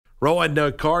Rohan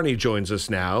Nadkarni joins us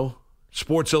now.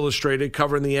 Sports Illustrated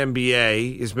covering the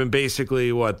NBA. He's been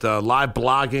basically, live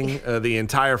blogging the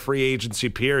entire free agency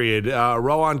period.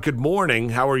 Rohan, good morning.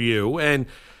 How are you? And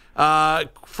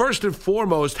first and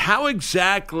foremost,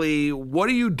 what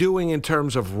are you doing in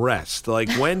terms of rest?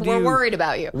 Like, when do We're worried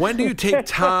about you. When do you take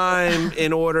time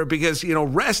in order? Because,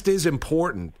 rest is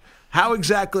important. How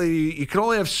exactly, you can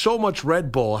only have so much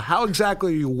Red Bull. How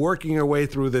exactly are you working your way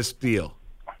through this deal?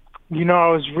 I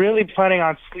was really planning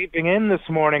on sleeping in this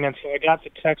morning until I got the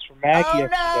text from Maggie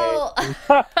yesterday.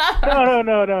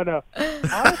 No.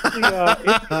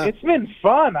 Honestly, it's been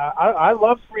fun. I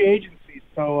love free agency,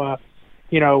 so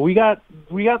we got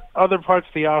other parts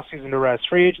of the offseason to rest.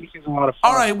 Free agency is a lot of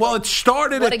fun. All right, well, it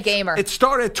started. What a gamer! It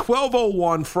started at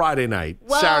 12:01 Friday night,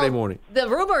 Saturday morning. The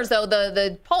rumors, though,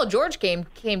 the Paul George came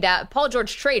down. Paul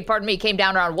George trade, came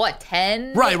down around what,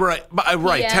 10? Right,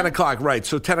 10 o'clock. Right,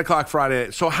 so 10 o'clock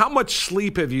Friday. So how much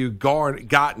sleep have you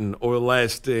gotten over the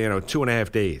last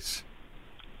 2.5 days?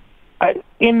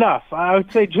 Enough. I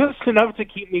would say just enough to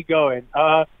keep me going.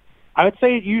 I would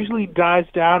say it usually dies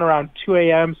down around 2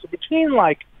 a.m. So between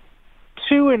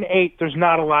 2 and 8, there's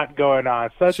not a lot going on.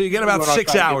 So you get about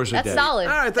 6 hours a day. That's solid.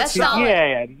 All right, that's solid.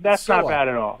 Yeah, that's not bad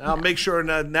at all. I'll make sure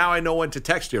now I know when to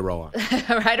text you, Rohan.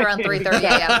 Right around 3:30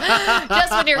 a.m.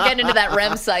 Just when you're getting into that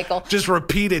REM cycle. Just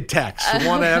repeated texts,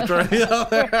 one after the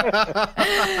other.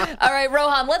 All right,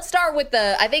 Rohan, let's start with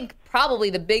I think probably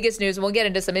the biggest news, and we'll get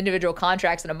into some individual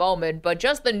contracts in a moment, but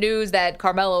just the news that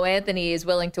Carmelo Anthony is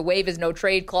willing to waive his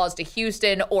no-trade clause to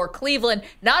Houston or Cleveland.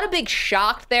 Not a big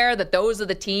shock there that those are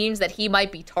the teams that he might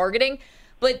be targeting,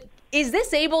 but is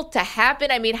this able to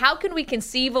happen? I mean, how can we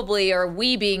conceivably,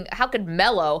 how could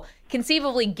Melo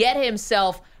conceivably get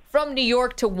himself from New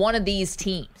York to one of these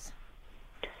teams?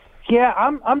 Yeah,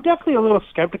 I'm definitely a little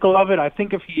skeptical of it. I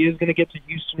think if he is going to get to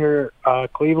Houston or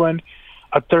Cleveland,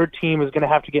 a third team is going to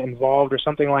have to get involved or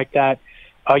something like that.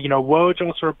 Woj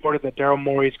also reported that Daryl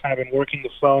Morey's kind of been working the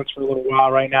phones for a little while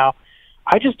right now.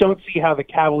 I just don't see how the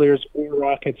Cavaliers or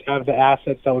Rockets have the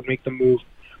assets that would make the move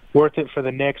worth it for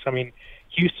the Knicks. I mean,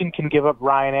 Houston can give up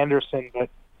Ryan Anderson, but,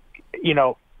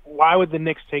 why would the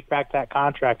Knicks take back that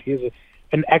contract? He has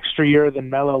an extra year than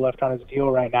Melo left on his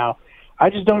deal right now.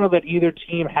 I just don't know that either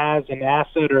team has an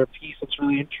asset or a piece that's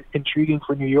really intriguing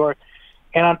for New York.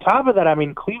 And on top of that, I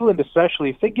mean, Cleveland especially,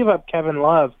 if they give up Kevin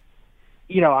Love,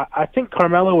 I think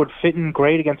Carmelo would fit in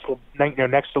great against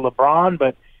next to LeBron,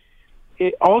 but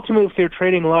ultimately, if they're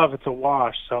trading Love, it's a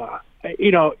wash. So,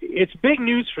 it's big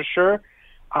news for sure.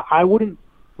 I wouldn't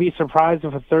be surprised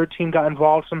if a third team got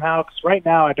involved somehow, because right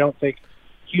now I don't think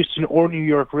Houston or New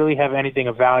York really have anything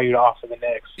of value to offer the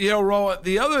Knicks. Rohan,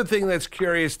 the other thing that's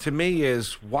curious to me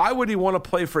is why would he want to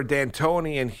play for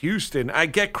D'Antoni in Houston? I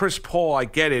get Chris Paul, I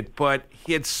get it, but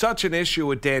he had such an issue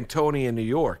with D'Antoni in New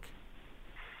York.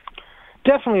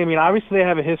 Definitely. I mean, obviously they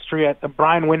have a history.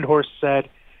 Brian Windhorst said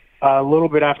a little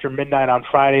bit after midnight on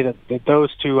Friday that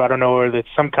those two, I don't know, whether it's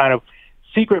some kind of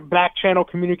secret back channel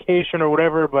communication or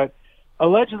whatever, but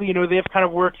allegedly, they've kind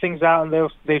of worked things out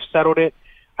and they've settled it.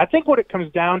 I think what it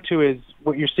comes down to is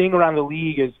what you're seeing around the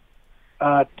league is,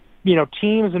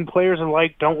 teams and players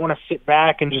alike don't want to sit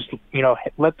back and just,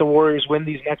 let the Warriors win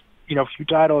these next, few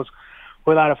titles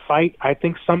without a fight. I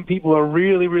think some people are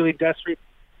really, really desperate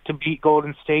to beat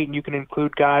Golden State, and you can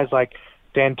include guys like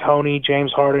D'Antoni,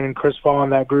 James Harden, and Chris Paul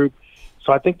in that group.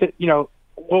 So I think that,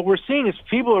 what we're seeing is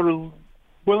people are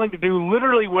willing to do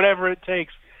literally whatever it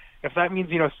takes. If that means,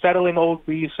 settling old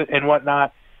beefs and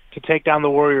whatnot, to take down the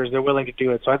Warriors, they're willing to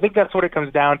do it. So I think that's what it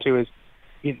comes down to is,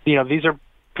 these are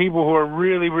people who are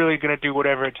really, really going to do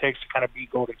whatever it takes to kind of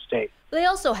beat Golden State. They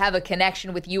also have a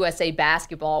connection with USA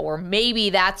Basketball where maybe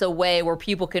that's a way where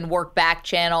people can work back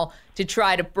channel to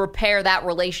try to repair that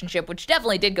relationship, which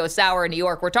definitely did go sour in New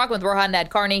York. We're talking with Rohan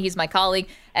Nadkarni. He's my colleague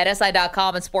at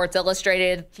SI.com and Sports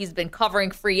Illustrated. He's been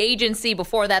covering free agency.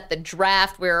 Before that, the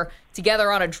draft. We were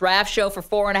together on a draft show for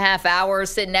 4.5 hours,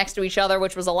 sitting next to each other,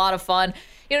 which was a lot of fun.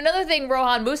 Another thing,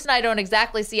 Rohan, Moose and I don't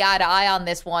exactly see eye to eye on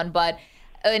this one, but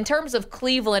in terms of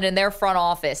Cleveland and their front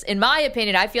office, in my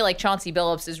opinion, I feel like Chauncey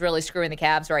Billups is really screwing the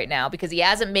Cavs right now because he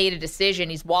hasn't made a decision.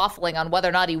 He's waffling on whether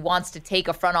or not he wants to take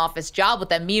a front office job with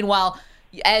them. Meanwhile,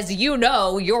 as you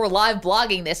know, you're live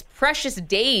blogging this, precious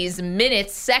days,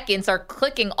 minutes, seconds are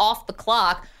clicking off the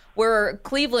clock where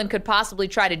Cleveland could possibly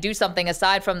try to do something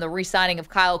aside from the re-signing of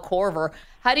Kyle Korver.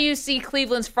 How do you see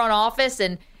Cleveland's front office?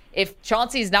 And if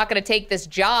Chauncey's not going to take this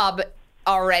job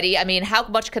already, I mean, how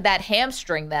much could that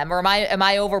hamstring them? Or am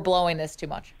I overblowing this too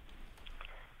much?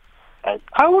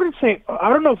 I wouldn't say, I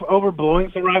don't know if overblowing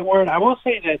is the right word. I will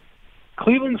say that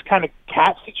Cleveland's kind of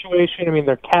cap situation, I mean,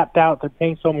 they're capped out. They're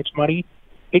paying so much money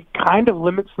it kind of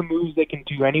limits the moves they can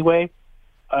do anyway.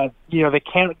 They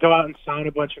can't go out and sign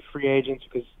a bunch of free agents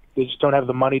because they just don't have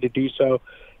the money to do so.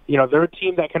 They're a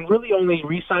team that can really only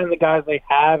re-sign the guys they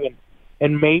have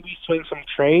and maybe swing some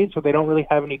trades, but they don't really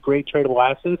have any great tradable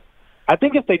assets. I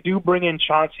think if they do bring in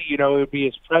Chauncey, it would be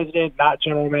as president, not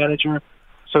general manager.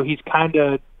 So he's kind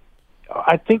of,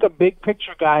 I think, a big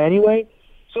picture guy anyway.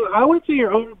 So I would say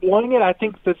you're overblowing it. I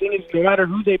think the thing is, no matter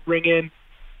who they bring in,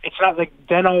 it's not like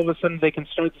then all of a sudden they can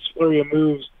start this flurry of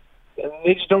moves.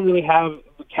 They just don't really have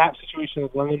the cap situation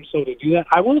that lends themselves to do that.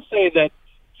 I will say that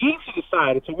he needs to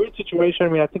decide. It's a weird situation. I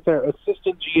mean, I think their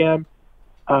assistant GM,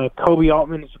 Kobe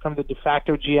Altman, has become the de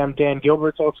facto GM. Dan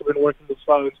Gilbert's also been working the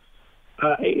phones.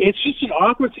 It's just an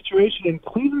awkward situation, and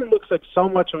Cleveland looks like so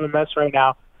much of a mess right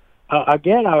now.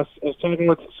 Again, I was talking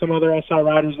with some other SR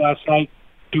writers last night.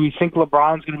 Do we think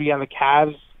LeBron's going to be on the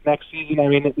Cavs next season? I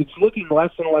mean, it's looking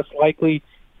less and less likely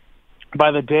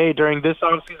by the day during this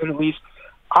offseason at least.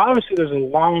 Obviously, there's a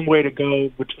long way to go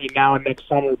between now and next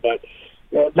summer, but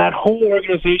that whole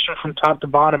organization from top to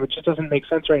bottom, it just doesn't make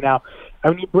sense right now. I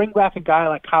mean, you bring back a guy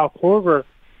like Kyle Korver.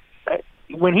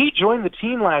 When he joined the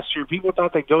team last year, people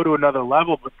thought they'd go to another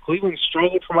level, but Cleveland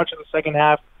struggled for much of the second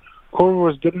half. Korver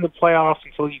was good in the playoffs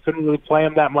until you couldn't really play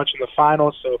him that much in the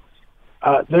finals. So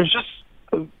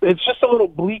it's just a little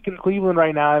bleak in Cleveland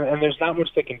right now, and there's not much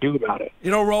they can do about it.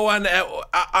 Rohan,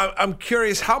 I'm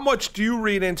curious, how much do you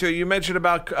read into it? You mentioned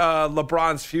about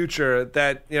LeBron's future,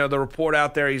 that the report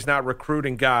out there he's not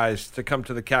recruiting guys to come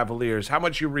to the Cavaliers. How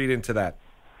much you read into that?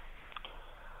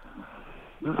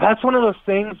 That's one of those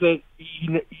things that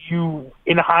you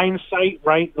in hindsight,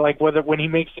 right? Like when he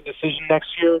makes the decision next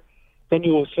year, then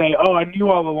you will say, "Oh, I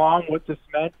knew all along what this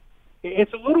meant."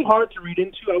 It's a little hard to read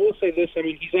into. I will say this: I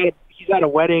mean, he's at a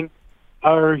wedding,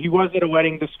 or he was at a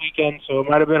wedding this weekend, so it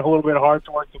might have been a little bit hard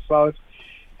to work the phones.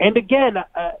 And again,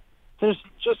 there's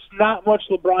just not much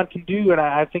LeBron can do, and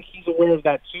I think he's aware of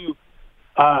that too.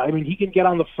 I mean, he can get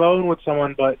on the phone with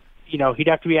someone, but he'd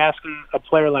have to be asking a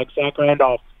player like Zach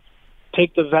Randolph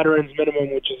take the veterans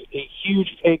minimum, which is a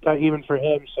huge pay cut even for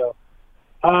him. So,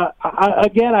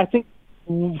 I think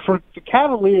for the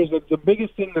Cavaliers, the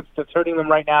biggest thing that's hurting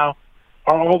them right now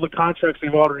are all the contracts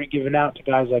they've already given out to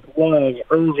guys like Love,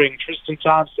 Irving, Tristan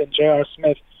Thompson, J.R.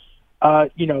 Smith.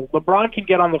 LeBron can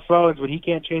get on the phones, but he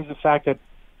can't change the fact that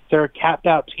they're a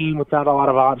capped-out team with not a lot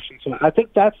of options. So I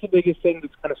think that's the biggest thing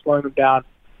that's kind of slowing them down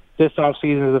this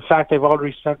offseason, is the fact they've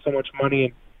already spent so much money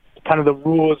and kind of the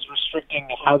rules restricting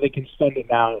how they can spend it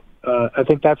now. I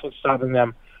think that's what's stopping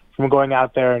them from going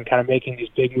out there and kind of making these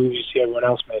big moves you see everyone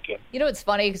else making. It's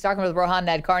funny, because talking with Rohan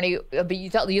Nadkarni,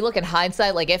 but you look in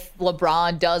hindsight, like if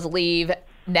LeBron does leave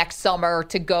next summer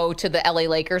to go to the LA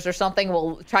Lakers or something,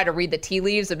 we'll try to read the tea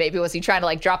leaves, and maybe was he trying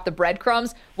to drop the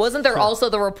breadcrumbs? Wasn't there also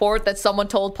the report that someone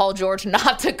told Paul George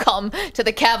not to come to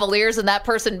the Cavaliers, and that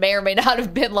person may or may not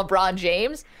have been LeBron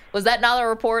James? Was that not a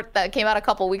report that came out a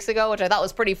couple weeks ago, which I thought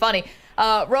was pretty funny?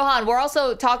 Rohan, we're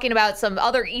also talking about some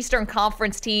other Eastern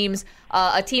Conference teams,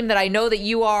 a team that I know that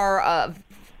you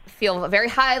feel very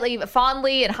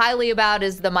fondly and highly about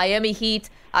is the Miami Heat.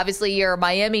 Obviously, you're a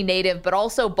Miami native, but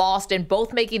also Boston,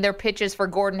 both making their pitches for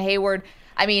Gordon Hayward.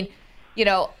 I mean,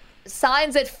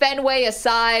 signs at Fenway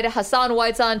aside, Hassan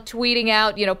Whiteside tweeting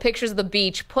out, pictures of the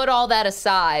beach. Put all that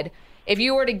aside. If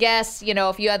you were to guess,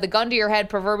 if you had the gun to your head,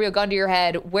 proverbial gun to your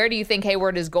head, where do you think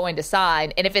Hayward is going to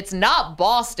sign? And if it's not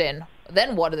Boston,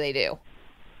 then what do they do?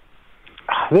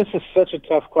 This is such a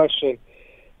tough question.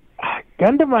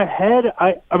 Gun to my head,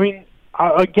 I mean,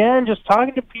 again, just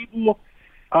talking to people,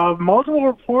 multiple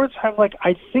reports have,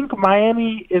 I think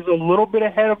Miami is a little bit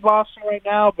ahead of Boston right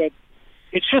now, but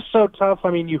it's just so tough. I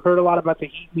mean, you heard a lot about the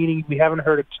Heat meeting. We haven't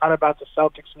heard a ton about the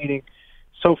Celtics meeting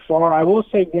so far. I will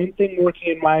say one thing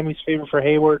working in Miami's favor for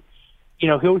Hayward,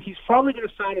 he's probably going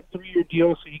to sign a 3-year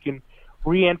deal so he can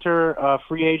re-enter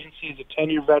free agency as a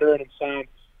 10-year veteran and sign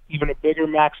even a bigger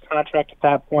max contract at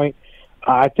that point.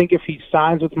 I think if he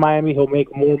signs with Miami, he'll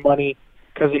make more money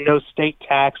because of no state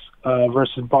tax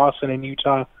versus Boston and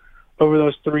Utah over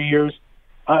those 3 years.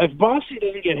 If Boston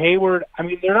doesn't get Hayward, I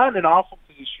mean, they're not in an awful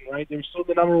position, right? They were still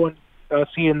the number one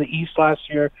seed in the East last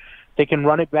year. They can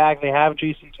run it back. They have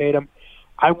Jason Tatum.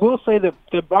 I will say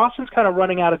that Boston's kind of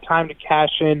running out of time to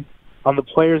cash in on the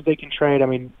players they can trade. I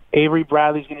mean, Avery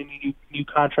Bradley's going to need a new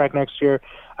contract next year.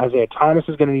 Isaiah Thomas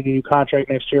is going to need a new contract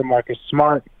next year. Marcus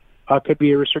Smart could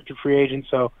be a restricted free agent.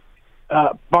 So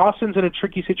Boston's in a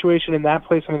tricky situation in that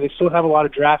place. I mean, they still have a lot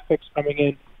of draft picks coming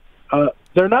in.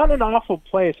 They're not in an awful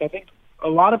place. I think a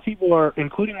lot of people are,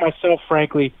 including myself,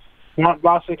 frankly, want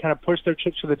Boston to kind of push their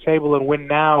chips to the table and win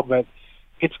now, but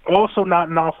it's also not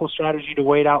an awful strategy to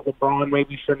wait out LeBron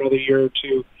maybe for another year or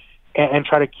two and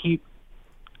try to keep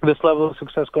this level of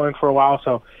success going for a while.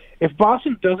 So if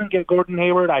Boston doesn't get Gordon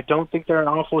Hayward, I don't think they're in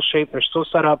awful shape. They're still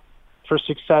set up for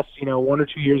success, 1 or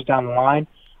 2 years down the line.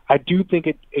 I do think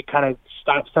it kind of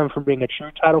stops them from being a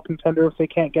true title contender if they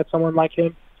can't get someone like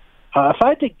him. If I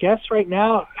had to guess right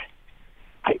now,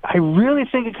 I really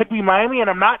think it could be Miami, and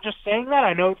I'm not just saying that.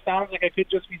 I know it sounds like I could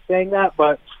just be saying that,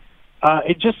 but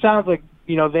it just sounds like,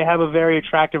 they have a very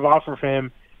attractive offer for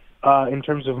him in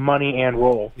terms of money and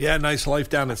role. Yeah, nice life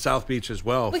down at South Beach as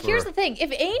well. But here's the thing.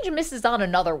 If Ainge misses on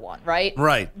another one, right?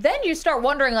 Right. Then you start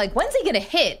wondering, when's he going to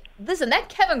hit? Listen, that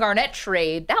Kevin Garnett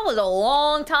trade, that was a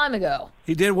long time ago.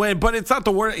 He did win, but it's not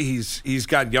the word. He's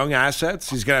got young assets.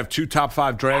 He's going to have 2 top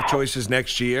 5 draft choices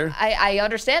next year. I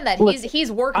understand that.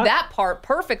 He's worked that part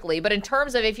perfectly. But in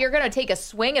terms of if you're going to take a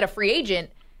swing at a free agent,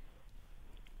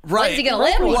 right. When's he going to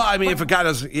land one? Well, I mean, if a guy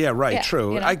doesn't,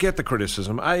 true. You know? I get the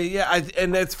criticism.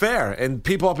 And that's fair. And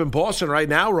people up in Boston right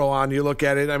now, Rohan, you look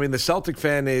at it. I mean, the Celtic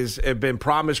fan have been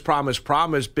promised,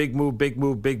 big move,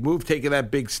 taking that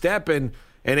big step, and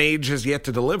Ainge has yet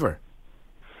to deliver.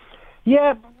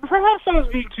 Yeah, perhaps I was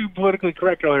being too politically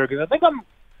correct earlier because I think I'm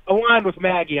aligned with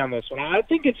Maggie on this one. I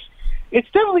think it's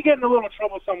definitely getting a little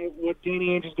troublesome with what Danny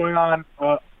Ainge is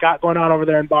got going on over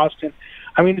there in Boston.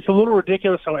 I mean, it's a little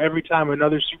ridiculous how every time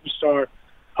another superstar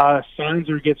signs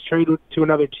or gets traded to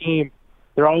another team,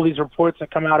 there are all these reports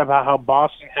that come out about how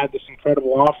Boston had this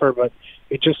incredible offer, but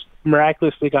it just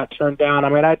miraculously got turned down. I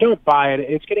mean, I don't buy it.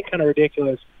 It's getting kind of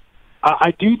ridiculous.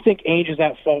 I do think Ainge is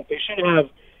at fault. They should have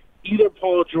either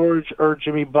Paul George or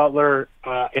Jimmy Butler,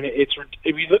 and if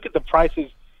you look at the prices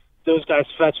those guys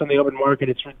fetch on the open market,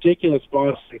 it's ridiculous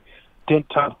Boston didn't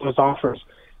top those offers.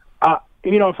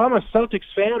 If I'm a Celtics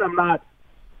fan, I'm not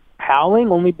howling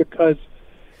only because,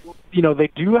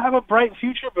 they do have a bright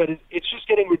future, but it's just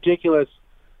getting ridiculous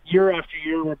year after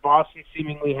year where Boston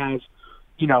seemingly has,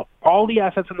 all the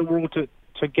assets in the world to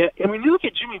get. I mean, you look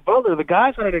at Jimmy Butler, the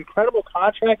guy's on an incredible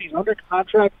contract. He's under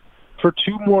contract for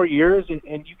 2 more years,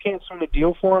 and you can't swing a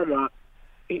deal for him.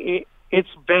 It's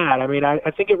bad. I mean, I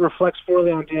think it reflects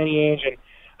poorly on Danny Ainge, and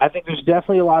I think there's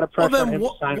definitely a lot of pressure on him to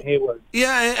sign Hayward.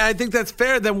 Yeah, I think that's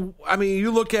fair. Then, I mean,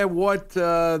 you look at what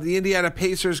the Indiana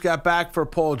Pacers got back for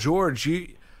Paul George. You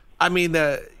don't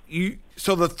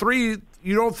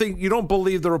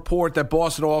believe the report that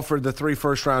Boston offered the 3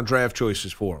 first-round draft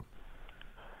choices for him?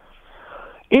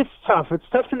 It's tough. It's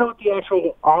tough to know what the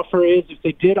actual offer is. If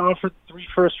they did offer 3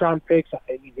 first-round picks,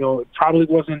 it probably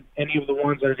wasn't any of the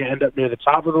ones that are going to end up near the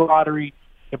top of the lottery.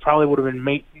 It probably would have been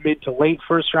mid to late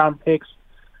first-round picks.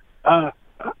 But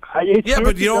you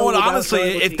know what? Honestly,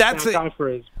 if that's the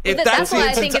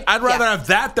instance, I'd rather have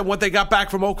that than what they got back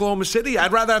from Oklahoma City.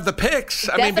 I'd rather have the picks.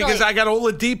 Definitely. I mean, because I got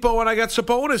Oladipo and I got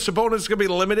Sabonis. Sabonis is going to be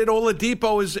limited.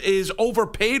 Oladipo is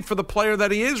overpaid for the player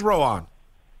that he is, Rohan.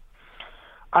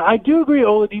 I do agree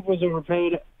Oladipo was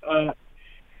overpaid.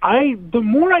 The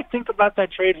more I think about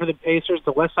that trade for the Pacers,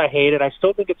 the less I hate it. I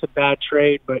still think it's a bad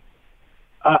trade, but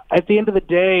at the end of the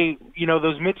day,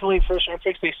 those mid to late first round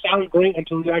picks, they sound great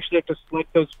until you actually have to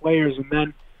select those players,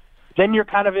 and then you're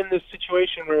kind of in this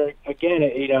situation where, again,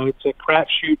 it's a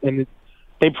crapshoot, and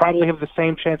they probably have the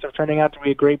same chance of turning out to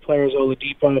be a great player as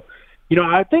Oladipo.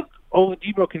 I think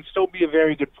Oladipo can still be a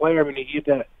very good player. I mean,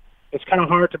 it's kind of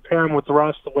hard to pair him with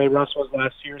Russ the way Russ was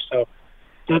last year. So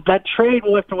that trade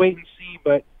we'll have to wait and see.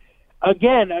 But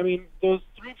again, I mean, those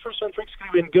 3 first-round picks could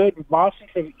have been good. Boston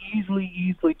could have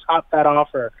easily topped that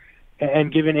offer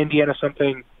and given Indiana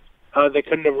something they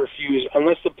couldn't have refused,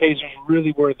 unless the Pacers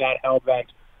really were that hell-bent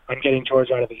on getting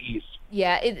George out of the East.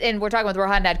 Yeah, and we're talking with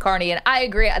Rohan Nadkarni, and I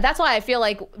agree. That's why I feel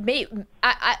like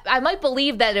I might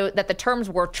believe that the terms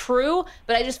were true,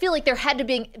 but I just feel like there had to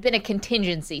been a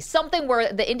contingency, something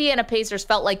where the Indiana Pacers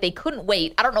felt like they couldn't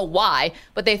wait. I don't know why,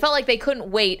 but they felt like they couldn't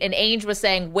wait, and Ainge was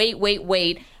saying,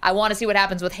 wait. I want to see what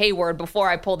happens with Hayward before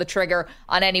I pull the trigger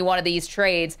on any one of these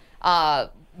trades.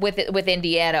 With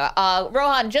Indiana.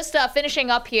 Rohan, just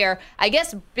finishing up here, I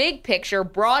guess big picture,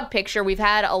 broad picture, we've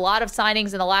had a lot of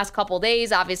signings in the last couple of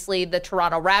days. Obviously, the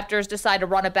Toronto Raptors decide to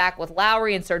run it back with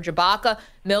Lowry and Serge Ibaka.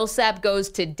 Millsap goes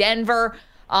to Denver.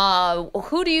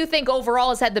 Who do you think overall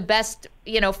has had the best,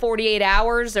 48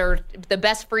 hours or the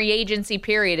best free agency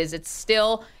period? Is it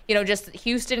still, just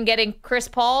Houston getting Chris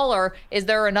Paul, or is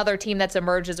there another team that's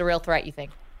emerged as a real threat, you think?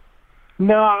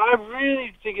 No, I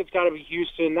really think it's got to be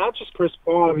Houston, not just Chris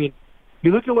Paul. I mean,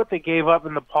 you look at what they gave up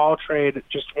in the Paul trade,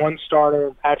 just one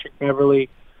starter, Patrick Beverley.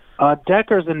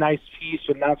 Decker's a nice piece,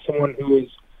 but not someone who is,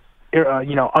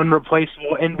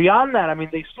 unreplaceable. And beyond that, I mean,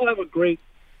 they still have a great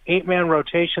 8-man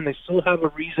rotation. They still have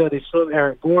Ariza. They still have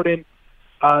Eric Gordon.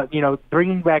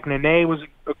 Bringing back Nene was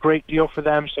a great deal for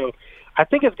them. So I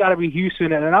think it's got to be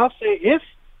Houston. And I'll say if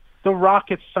the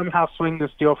Rockets somehow swing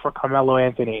this deal for Carmelo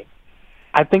Anthony,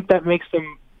 I think that makes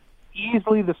them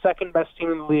easily the second-best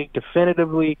team in the league,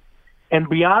 definitively. And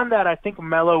beyond that, I think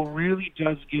Melo really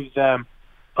does give them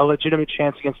a legitimate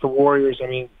chance against the Warriors. I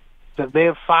mean, they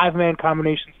have 5-man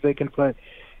combinations they can put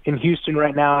in Houston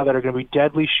right now that are going to be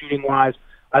deadly shooting-wise.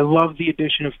 I love the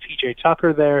addition of P.J.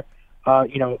 Tucker there,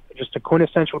 just a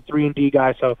quintessential 3-and-D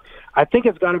guy. So I think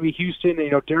it's got to be Houston.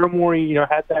 Daryl Morey,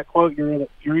 had that quote, you're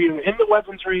either in the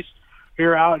weapons race or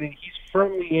you're out, and he's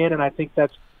firmly in, and I think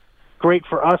that's great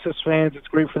for us as fans. It's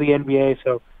great for the NBA.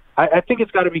 So I think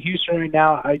it's got to be Houston right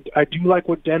now. I do like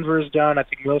what Denver has done. I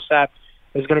think Millsap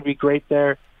is going to be great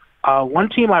there. One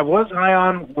team I was high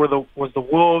on was the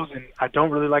Wolves, and I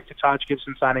don't really like the Taj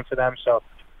Gibson signing for them. So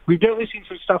we've definitely seen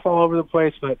some stuff all over the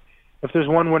place, but if there's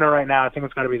one winner right now, I think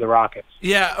it's got to be the Rockets.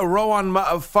 Yeah, Rohan,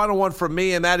 a final one for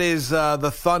me, and that is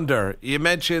the Thunder. You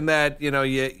mentioned that you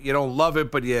don't love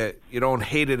it, but you don't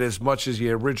hate it as much as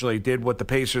you originally did what the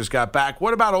Pacers got back.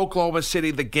 What about Oklahoma City,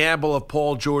 the gamble of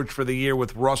Paul George for the year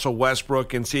with Russell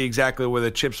Westbrook, and see exactly where the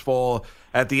chips fall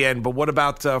at the end? But what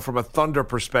about from a Thunder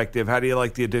perspective? How do you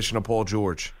like the addition of Paul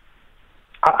George?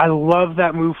 I love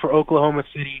that move for Oklahoma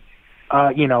City.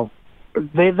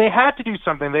 They had to do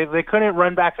something. They couldn't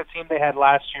run back the team they had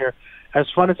last year. As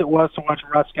fun as it was to watch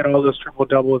Russ get all those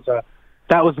triple-doubles,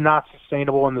 that was not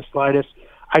sustainable in the slightest.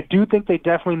 I do think they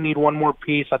definitely need one more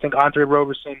piece. I think Andre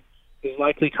Roberson is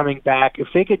likely coming back. If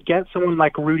they could get someone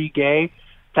like Rudy Gay,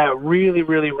 that really,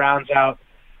 really rounds out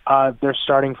their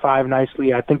starting 5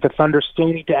 nicely. I think the Thunder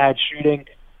still need to add shooting.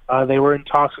 They were in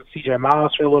talks with C.J.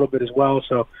 Miles for a little bit as well,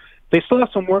 so they still have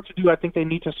some work to do. I think they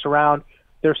need to surround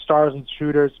their stars and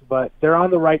shooters, but they're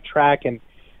on the right track, and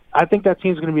I think that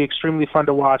team's going to be extremely fun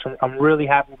to watch. I'm really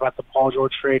happy about the Paul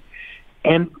George trade.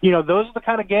 And, those are the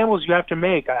kind of gambles you have to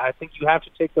make. I think you have to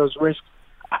take those risks.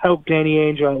 I hope Danny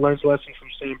Ainge learns a lesson from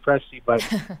Sam Presti, but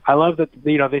I love that,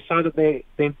 they saw that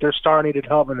their star needed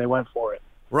help, and they went for it.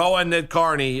 Rohan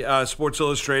Nadkarni, Sports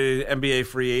Illustrated, NBA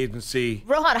free agency.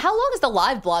 Rohan, how long is the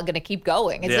live blog going to keep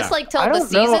going? Is this till the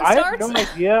season know. starts? I have no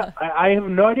idea. I have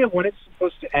no idea when it's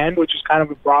supposed to end, which is kind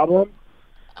of a problem.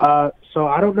 So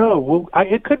I don't know.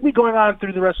 It could be going on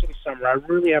through the rest of the summer. I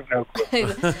really have no clue.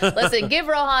 Listen, give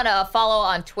Rohan a follow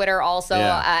on Twitter also,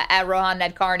 at Rohan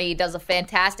Nadkarni. He does a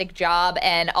fantastic job.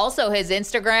 And also his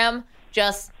Instagram,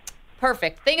 just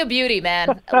perfect. Thing of beauty,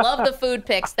 man. I love the food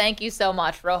pics. Thank you so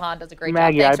much. Rohan does a great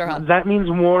Maggie, job. Thanks, Rohan. That means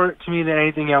more to me than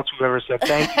anything else we've ever said.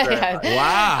 Thank you very much.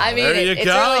 Wow. I mean, there you it's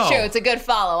go. really true. It's a good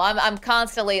follow. I'm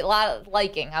constantly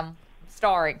liking. I'm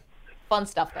starring. Fun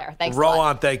stuff there. Thanks,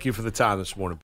 Rohan, thank you for the time this morning.